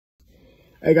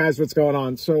Hey guys, what's going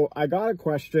on? So I got a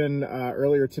question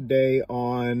earlier today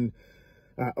on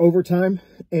overtime,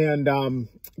 and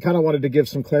kind of wanted to give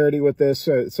some clarity with this.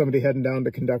 Somebody heading down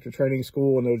to conductor training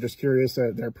school, and they were just curious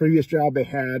that their previous job they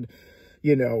had,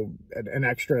 an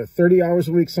extra 30 hours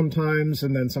a week sometimes,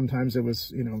 and then sometimes it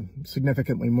was,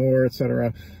 significantly more,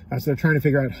 etc. So they're trying to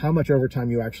figure out how much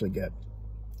overtime you actually get.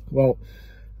 Well,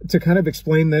 to kind of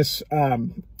explain this,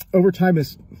 overtime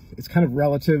it's kind of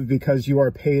relative because you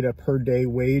are paid a per day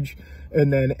wage,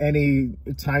 and then any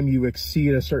time you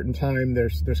exceed a certain time,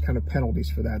 there's kind of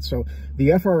penalties for that. So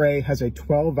the FRA has a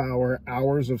 12-hour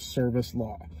hours of service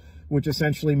law, which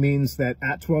essentially means that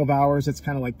at 12 hours, it's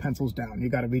kind of like pencils down. You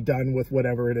got to be done with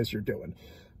whatever it is you're doing.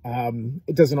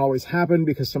 It doesn't always happen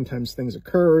because sometimes things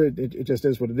occur. It just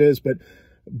is what it is.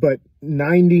 But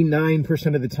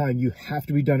 99% of the time, you have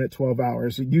to be done at 12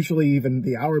 hours. Usually even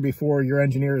the hour before, your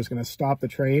engineer is going to stop the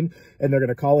train and they're going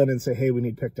to call in and say, hey, we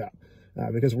need picked up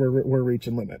because we're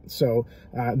reaching limit. So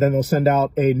then they'll send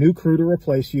out a new crew to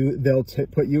replace you. They'll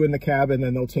put you in the cab, and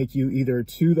then they'll take you either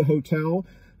to the hotel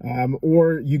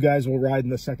or you guys will ride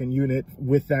in the second unit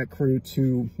with that crew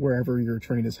to wherever your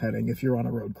train is heading if you're on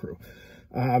a road crew.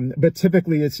 But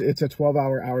typically it's a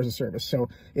 12-hour hours of service. So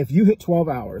if you hit 12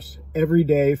 hours every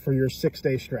day for your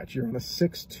 6-day stretch, you're on a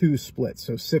 6-2 split.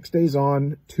 So 6 days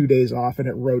on, 2 days off, and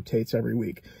it rotates every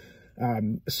week.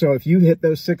 So if you hit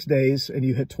those 6 days and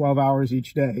you hit 12 hours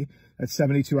each day, that's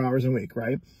 72 hours a week,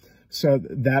 right? So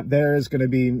that there is going to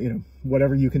be,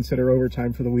 whatever you consider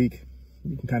overtime for the week,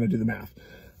 you can kind of do the math.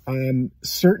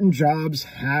 Certain jobs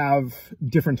have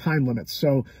different time limits.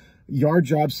 So yard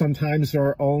jobs sometimes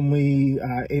are only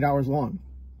 8 hours long,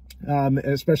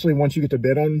 especially once you get to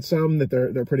bid on some that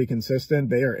they're pretty consistent.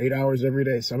 They are 8 hours every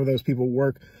day. Some of those people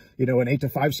work, an 8 to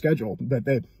 5 schedule, but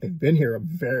they've been here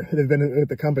they've been with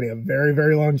the company a very,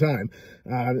 very long time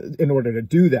in order to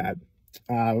do that.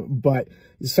 But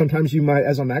sometimes you might,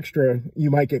 as an extra,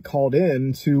 you might get called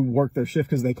in to work their shift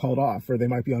because they called off, or they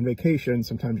might be on vacation.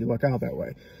 Sometimes you luck out that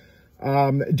way.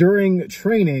 During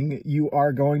training, you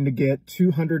are going to get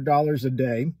 $200 a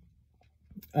day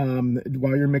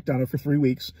while you're in McDonough for 3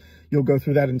 weeks. You'll go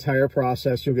through that entire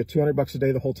process. You'll get $200 a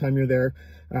day the whole time you're there,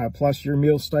 plus your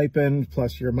meal stipend,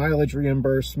 plus your mileage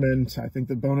reimbursement. I think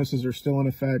the bonuses are still in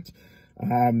effect.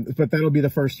 But that'll be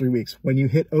the first 3 weeks. When you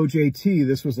hit OJT,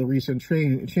 this was the recent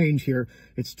change here.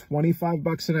 It's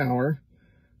 $25 an hour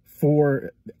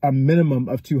for a minimum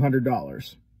of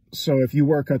 $200. So if you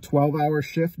work a 12-hour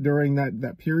shift during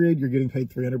that period, you're getting paid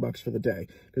 $300 for the day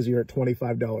because you're at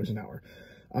 $25 an hour.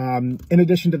 In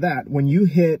addition to that, when you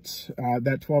hit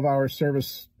that 12-hour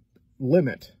service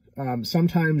limit,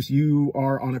 sometimes you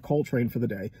are on a coal train for the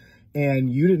day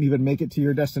and you didn't even make it to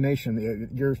your destination.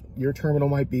 Your terminal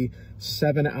might be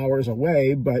 7 hours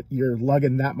away, but you're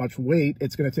lugging that much weight.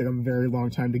 It's going to take a very long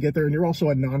time to get there. And you're also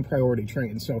a non-priority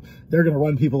train. So they're going to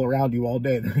run people around you all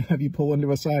day. They're going to have you pull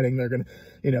into a siding. They're going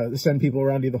to, send people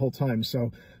around you the whole time.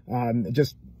 So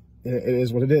it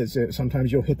is what it is.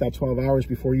 Sometimes you'll hit that 12 hours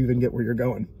before you even get where you're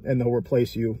going, and they'll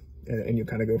replace you. And you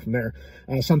kind of go from there.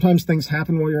 Sometimes things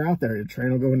happen while you're out there. Your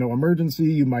train will go into emergency.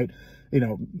 You might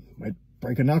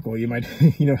break a knuckle. You might,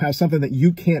 have something that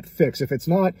you can't fix. If it's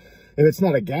not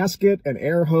a gasket, an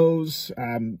air hose,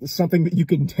 something that you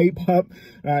can tape up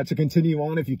to continue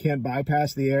on if you can't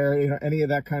bypass the air, any of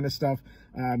that kind of stuff.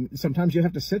 Sometimes you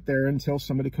have to sit there until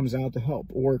somebody comes out to help,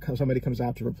 or somebody comes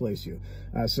out to replace you.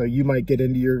 So you might get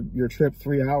into your trip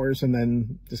 3 hours and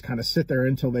then just kind of sit there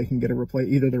until they can get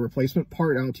either the replacement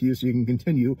part out to you so you can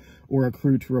continue, or a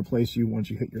crew to replace you once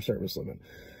you hit your service limit.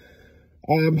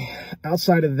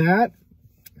 Outside of that,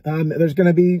 there's going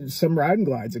to be some ride and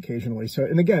glides occasionally. So,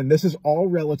 and again, this is all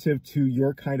relative to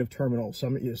your kind of terminal.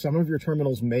 Some of your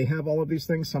terminals may have all of these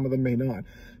things, some of them may not.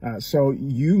 So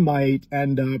you might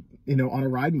end up, on a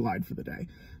ride and glide for the day.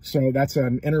 So that's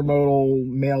an intermodal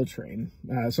mail train,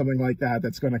 something like that.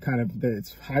 That's going to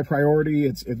it's high priority.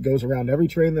 It goes around every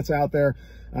train that's out there.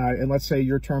 And let's say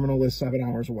your terminal is 7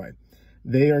 hours away.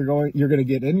 You're going to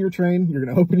get in your train, you're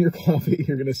going to open your coffee,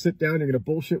 you're going to sit down, you're going to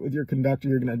bullshit with your conductor,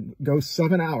 you're going to go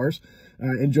 7 hours,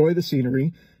 enjoy the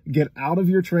scenery, get out of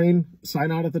your train,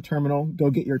 sign out at the terminal,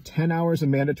 go get your 10 hours of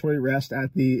mandatory rest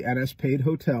at the NS paid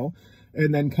hotel,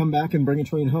 and then come back and bring a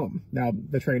train home. Now,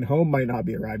 the train home might not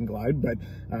be a ride and glide, but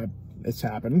it's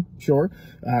happened, sure.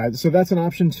 So that's an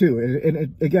option too.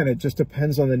 And again, it just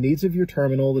depends on the needs of your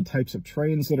terminal, the types of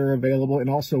trains that are available, and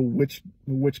also which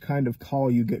kind of call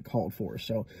you get called for.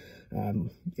 So,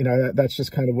 that's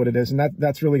just kind of what it is. And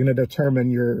that's really going to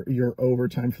determine your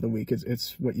overtime for the week.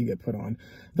 It's what you get put on.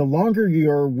 The longer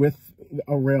you're with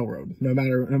a railroad, no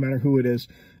matter who it is,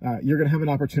 you're going to have an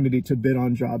opportunity to bid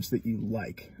on jobs that you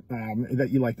like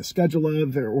the schedule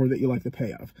of, or that you like the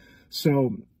pay of.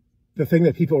 So the thing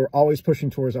that people are always pushing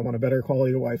towards, I want a better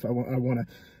quality of life. I want to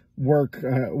work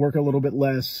a little bit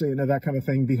less, that kind of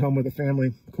thing, be home with a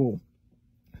family. Cool.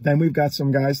 Then we've got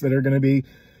some guys that are going to be,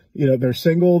 they're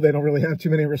single, they don't really have too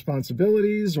many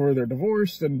responsibilities, or they're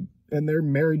divorced and they're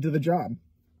married to the job.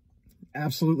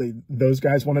 Absolutely. Those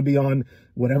guys want to be on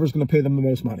whatever's going to pay them the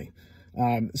most money.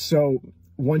 So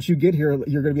once you get here,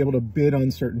 you're going to be able to bid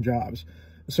on certain jobs.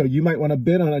 So you might want to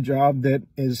bid on a job that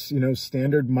is,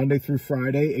 standard Monday through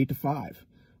Friday, 8 to 5.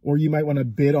 Or you might want to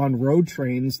bid on road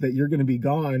trains that you're going to be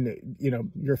gone,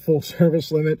 your full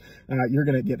service limit. You're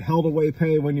going to get held away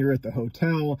pay when you're at the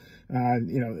hotel,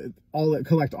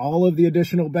 collect all of the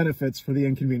additional benefits for the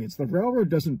inconvenience. The railroad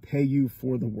doesn't pay you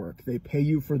for the work. They pay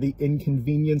you for the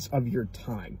inconvenience of your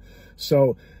time.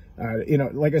 So,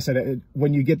 like I said,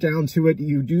 when you get down to it,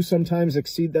 you do sometimes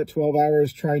exceed that 12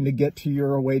 hours trying to get to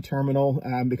your away terminal,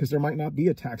 because there might not be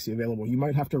a taxi available. You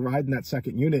might have to ride in that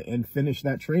second unit and finish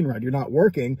that train ride. You're not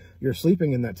working, you're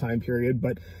sleeping in that time period,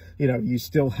 but you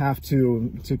still have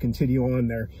to continue on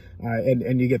there,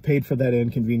 and you get paid for that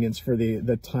inconvenience for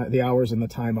the hours and the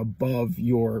time above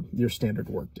your standard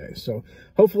work day. So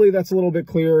hopefully that's a little bit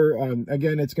clearer.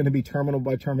 Again, it's going to be terminal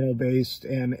by terminal based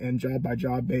and job by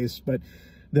job based, but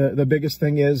the biggest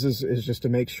thing is just to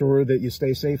make sure that you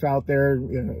stay safe out there,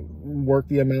 work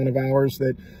the amount of hours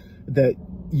that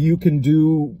you can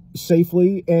do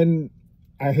safely. And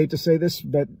I hate to say this,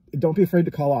 but don't be afraid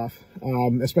to call off,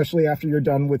 especially after you're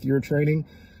done with your training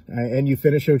and you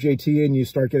finish OJT and you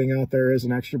start getting out there as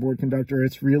an extra board conductor.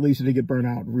 It's real easy to get burnt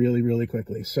out really, really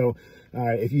quickly. So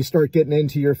if you start getting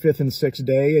into your 5th and 6th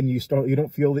day and you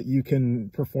don't feel that you can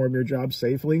perform your job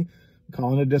safely,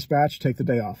 call in a dispatch, take the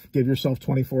day off, give yourself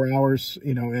 24 hours,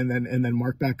 and then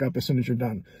mark back up as soon as you're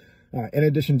done. In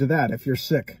addition to that, if you're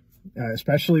sick,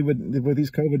 especially with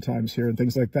these COVID times here and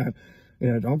things like that,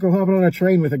 don't go hopping on a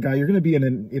train with a guy. You're going to be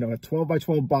in a 12 by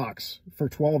 12 box for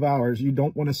 12 hours. You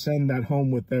don't want to send that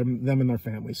home with them and their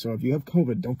family. So if you have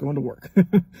COVID, don't go into work.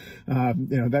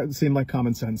 That seemed like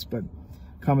common sense, but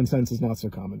common sense is not so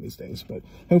common these days. But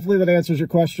hopefully that answers your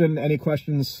question. Any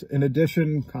questions in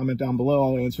addition, comment down below.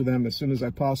 I'll answer them as soon as I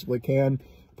possibly can.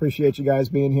 Appreciate you guys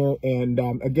being here. And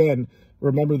again,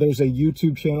 remember, there's a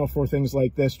YouTube channel for things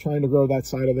like this, trying to grow that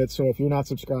side of it. So if you're not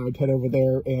subscribed, head over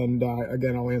there. And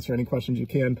again, I'll answer any questions you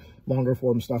can. Longer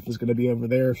form stuff is going to be over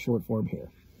there, short form here.